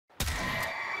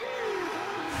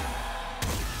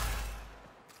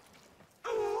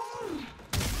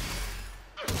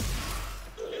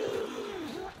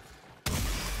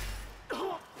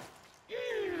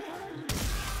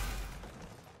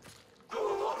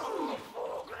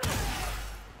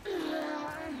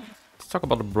talk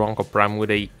about the Bronco Prime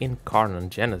with a Incarnon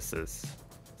Genesis.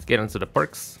 Let's get into the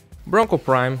perks. Bronco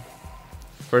Prime,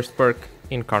 first perk,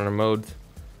 Incarnon mode.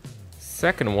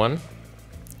 Second one,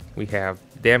 we have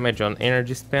damage on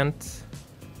energy spent,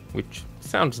 which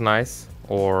sounds nice,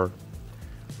 or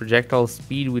projectile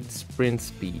speed with sprint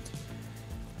speed.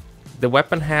 The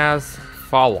weapon has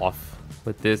fall off.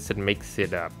 With this, it makes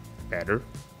it better.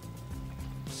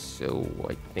 So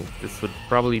I think this would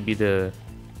probably be the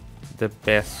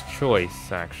best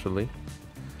choice, actually.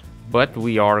 But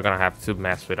we are gonna have to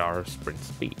mess with our sprint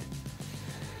speed.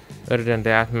 Other than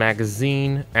that,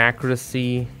 magazine,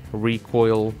 accuracy,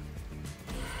 recoil.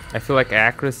 I feel like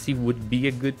accuracy would be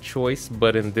a good choice,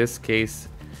 but in this case,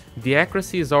 the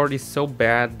accuracy is already so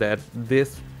bad that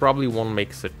this probably won't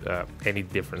make any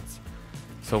difference.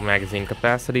 So magazine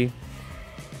capacity.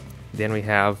 Then we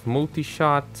have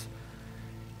multi-shot,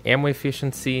 ammo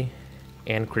efficiency,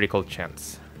 and critical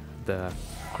chance. The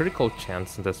critical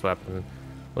chance in this weapon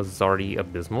was already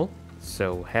abysmal,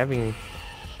 so having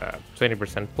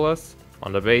 20% plus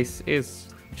on the base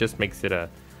just makes it a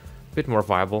bit more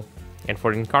viable. And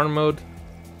for Incarnon mode,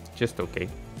 just okay.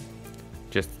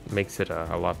 Just makes it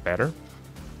a lot better.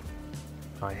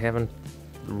 I haven't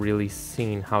really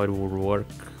seen how it would work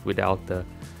without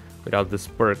this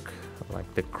perk,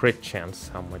 like the crit chance,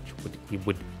 how much it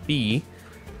would be.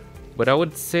 But I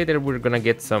would say that we're gonna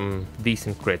get some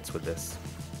decent crits with this.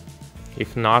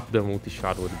 If not, the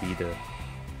multi-shot would be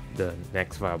the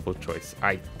next viable choice,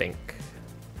 I think.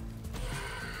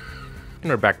 And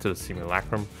we're back to the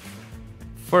simulacrum.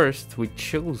 First, we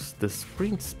chose the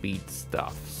sprint speed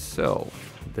stuff. So,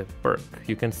 the perk,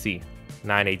 you can see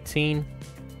 918.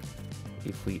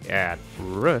 If we add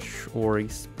rush or a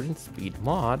sprint speed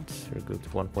mod, we go to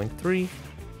 1.3.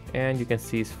 And you can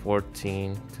see it's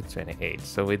 14 to 28.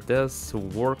 So it does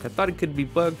work. I thought it could be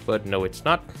bugged, but no, it's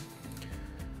not.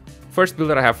 First build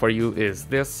that I have for you is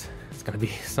this. It's gonna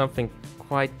be something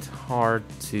quite hard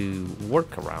to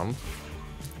work around.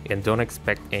 And don't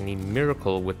expect any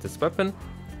miracle with this weapon.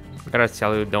 I gotta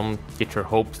tell you, don't get your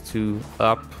hopes too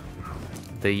up.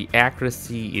 The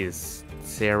accuracy is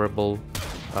terrible.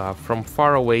 From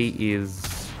far away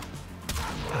is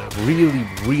really,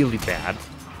 really bad.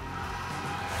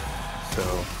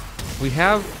 So we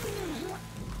have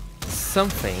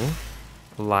something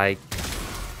like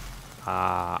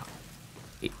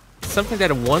something that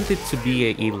I wanted to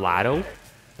be a Lado,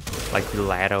 like the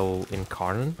Lado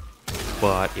Incarnon,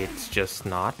 but it's just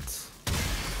not.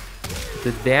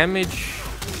 The damage,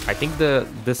 I think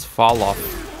this fall off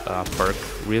perk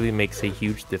really makes a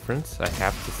huge difference. I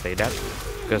have to say that,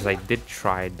 because I did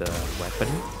try the weapon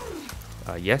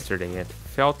yesterday and it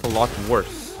felt a lot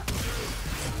worse.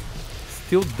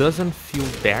 Still doesn't feel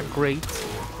that great,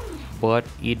 but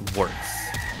it works.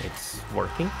 It's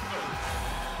working.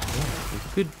 Yeah, we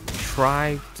could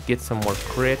try to get some more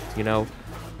crit, you know,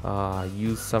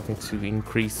 use something to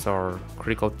increase our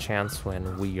critical chance when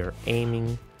we are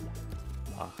aiming.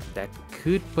 That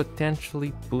could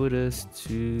potentially put us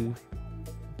to,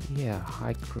 yeah,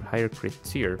 higher crit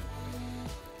tier.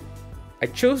 I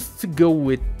chose to go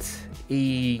with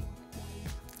a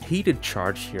heated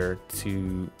charge here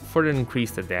to further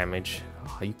increase the damage.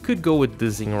 You could go with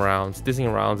dizzying rounds.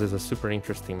 Dizzying rounds is a super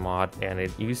interesting mod, and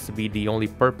it used to be the only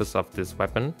purpose of this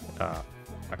weapon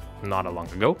not long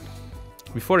ago,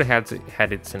 before it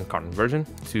had its Incarnon version,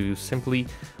 to simply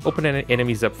open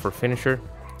enemies up for finisher.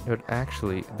 But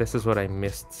actually, this is what I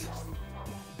missed.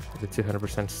 The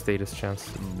 200% status chance.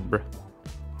 Bruh.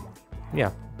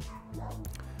 Yeah.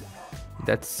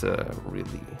 That's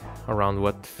really around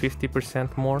what,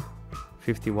 50% more?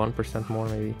 51% more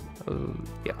maybe?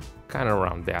 Yeah, kind of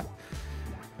around that.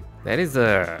 That is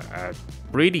a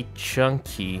pretty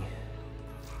chunky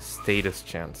status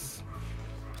chance.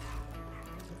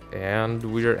 And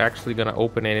we're actually gonna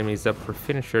open enemies up for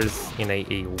finishers in a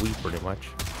AoE pretty much.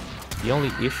 The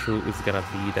only issue is gonna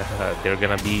be that they're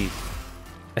gonna be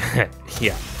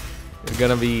yeah, they're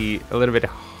gonna be a little bit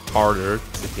harder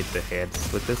to hit the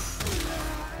heads with this.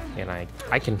 And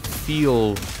I can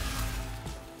feel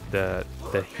the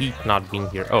heat not being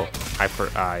here. Oh, I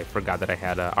forgot that I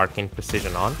had arcane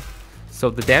precision on,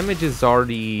 so the damage is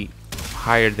already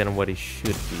higher than what it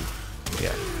should be.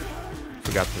 Yeah,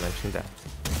 forgot to mention that.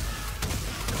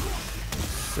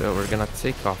 So we're gonna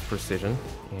take off precision,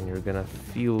 and you're gonna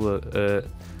feel a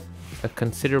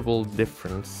considerable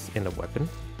difference in the weapon,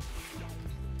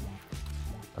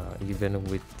 even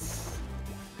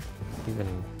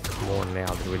more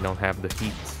now that we don't have the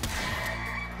heat.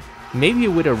 Maybe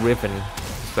with a Riven,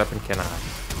 this weapon can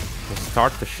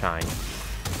start to shine,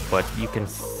 but you can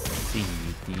see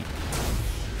the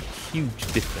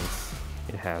huge difference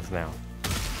it has now.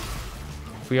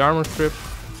 If we armor strip,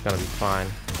 it's gonna be fine.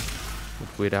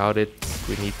 But without it,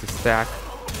 we need to stack.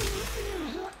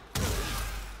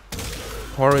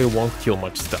 Or it won't kill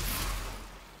much stuff.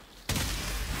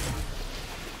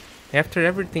 After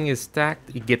everything is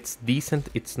stacked, it gets decent.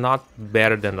 It's not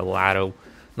better than the Lado,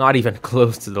 not even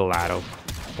close to the Lado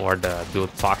or the dual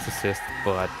toxicist,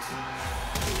 but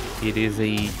it is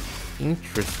a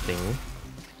interesting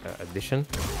addition.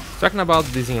 Talking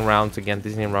about dizzying rounds again,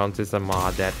 dizzying rounds is a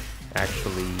mod that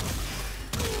actually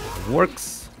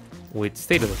works with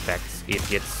status effects. It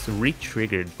gets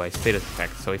re-triggered by status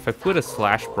effects. So if I put a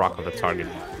slash proc on the target,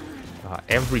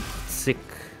 every tick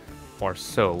or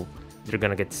so, they're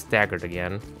gonna get staggered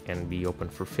again and be open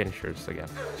for finishers again,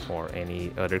 or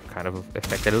any other kind of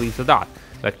effect that leaves a dot.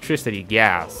 Electricity,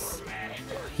 gas,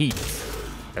 heat,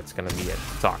 that's gonna be a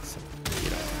toxin, you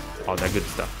know, all that good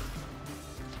stuff.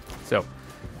 So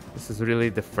this is really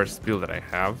the first build that I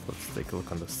have. Let's take a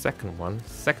look on the second one.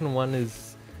 Second one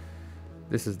is,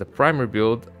 this is the primer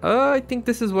build. I think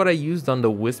this is what I used on the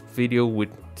Wisp video with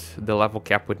the level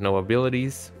cap with no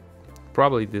abilities.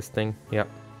 Probably this thing, yeah.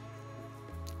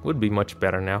 Would be much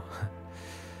better now.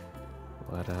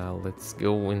 But let's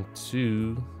go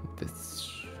into this.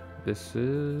 This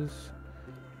is,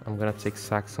 I'm gonna take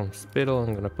Saxon Spittle.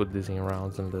 I'm gonna put dizzying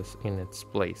rounds in this in its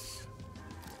place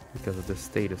because of the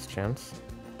status chance.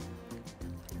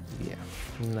 Yeah,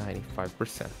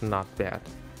 95%, not bad.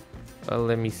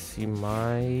 Let me see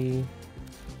my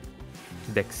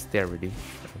dexterity.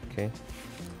 Okay,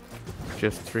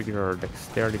 just trigger our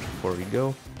dexterity before we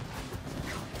go.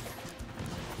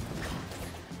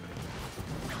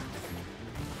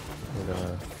 I'm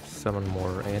gonna summon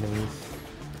more enemies.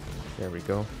 There we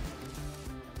go.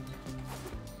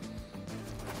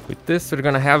 With this, we're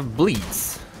gonna have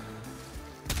bleeds.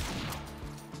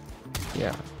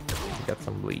 Yeah, we got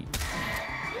some bleeds.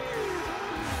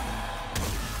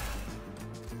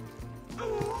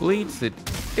 It bleeds,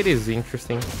 it is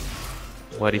interesting.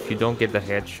 But if you don't get the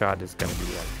headshot, it's gonna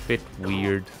be a bit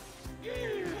weird.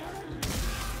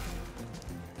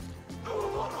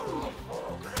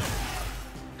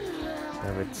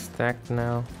 Have it stacked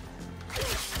now.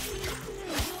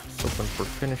 Just open for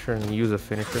finisher and use a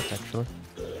finisher actually.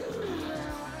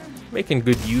 Making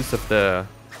good use of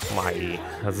my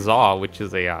Zaw, which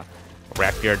is a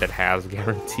rapier that has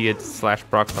guaranteed slash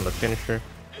procs on the finisher.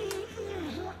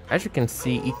 As you can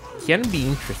see, it can be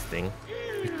interesting.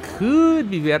 It could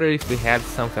be better if we had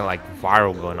something like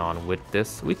viral going on with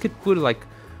this. We could put like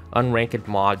unranked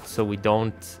mod so we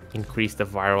don't increase the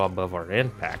viral above our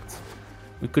impact.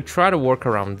 We could try to work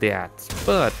around that,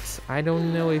 but I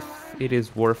don't know if it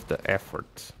is worth the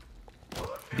effort.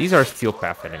 These are steel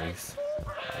path enemies.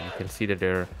 You can see that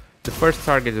the first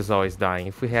target is always dying.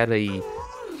 If we had a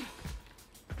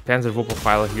Panzer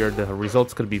Profiler here, the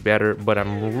results could be better, but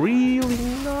I'm really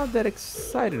not that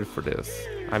excited for this.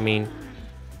 I mean,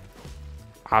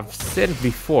 I've said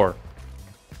before,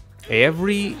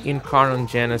 every Incarnon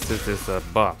Genesis is a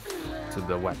buff to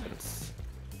the weapons,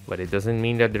 but it doesn't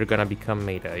mean that they're gonna become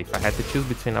meta. If I had to choose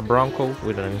between a Bronco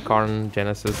with an Incarnon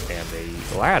Genesis and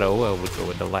a Lado, I would go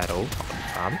with the Lado all the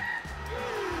time.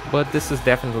 But this is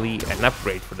definitely an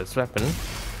upgrade for this weapon.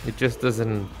 It just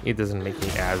doesn't make me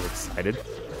as excited.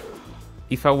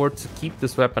 If I were to keep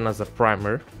this weapon as a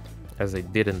primer, as I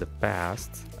did in the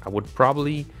past, I would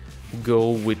probably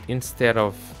go with, instead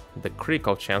of the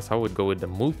critical chance, I would go with the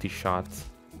multi-shot.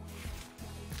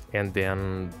 And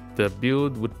then the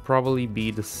build would probably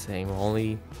be the same,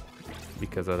 only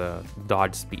because of the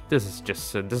dodge speed. This is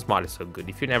just, this mod is so good.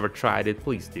 If you never tried it,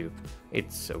 please do.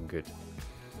 It's so good.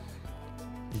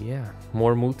 Yeah,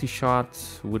 more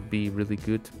multi-shots would be really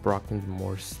good, proccing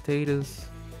more status.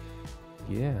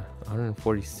 Yeah,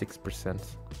 146%.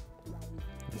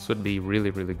 This would be really,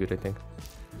 really good, I think.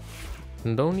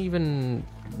 And don't even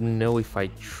know if I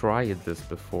tried this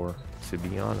before, to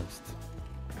be honest.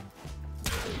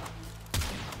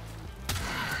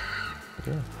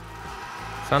 Yeah,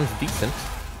 sounds decent.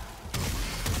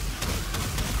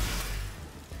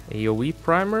 AoE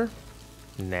primer?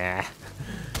 Nah.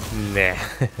 Nah.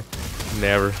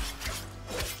 Never.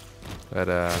 But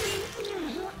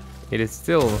it is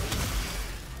still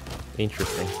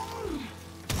interesting.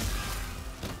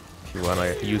 If you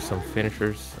wanna use some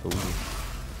finishers. Ooh.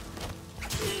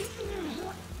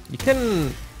 You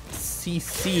can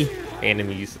CC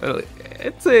enemies.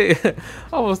 It's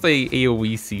almost a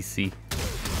AoE CC.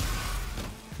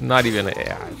 Not even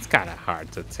it's kind of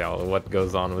hard to tell what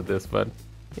goes on with this, but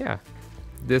yeah.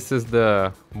 This is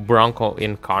the Bronco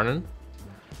Incarnon.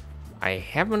 I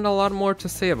haven't a lot more to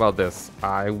say about this.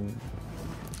 I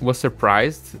was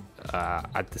surprised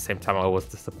At the same time, I was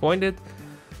disappointed.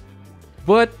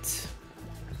 But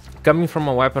coming from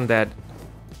a weapon that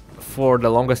for the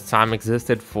longest time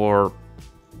existed for,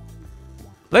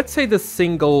 let's say, the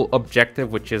single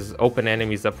objective, which is open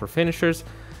enemies up for finishers,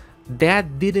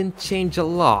 that didn't change a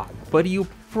lot. But you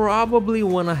probably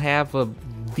want to have a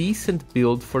decent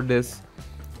build for this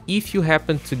if you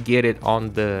happen to get it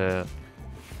on the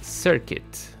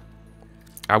circuit.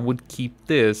 I would keep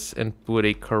this and put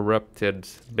a corrupted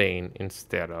Bane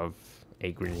instead of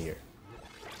a Grenier.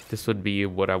 This would be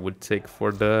what I would take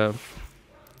for the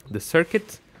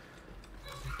circuit.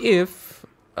 If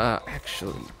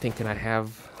actually thinking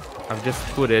I've just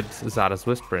put it Zada's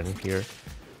Whisper in here,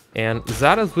 and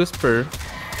Zada's Whisper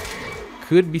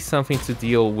could be something to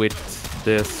deal with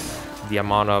the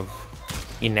amount of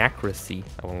inaccuracy,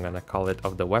 I'm gonna call it,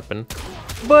 of the weapon.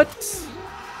 But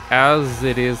as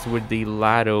it is with the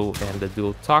Lado and the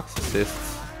dual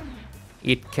Toxicists,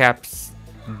 it caps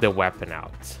the weapon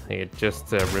out. It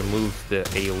just removes the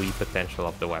AoE potential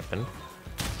of the weapon.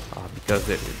 Because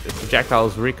the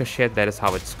projectiles ricochet, that is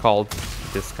how it's called.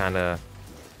 This kind of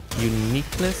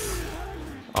uniqueness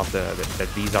of that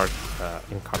these are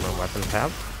Incarnon weapons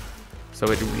have.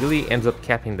 So it really ends up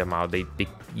capping them out.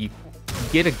 You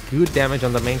get a good damage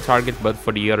on the main target, but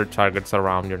for the other targets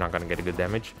around, you're not gonna get a good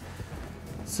damage.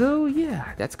 So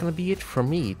yeah, that's gonna be it for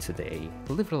me today.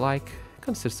 Leave a like,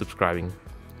 consider subscribing.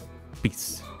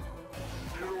 Peace.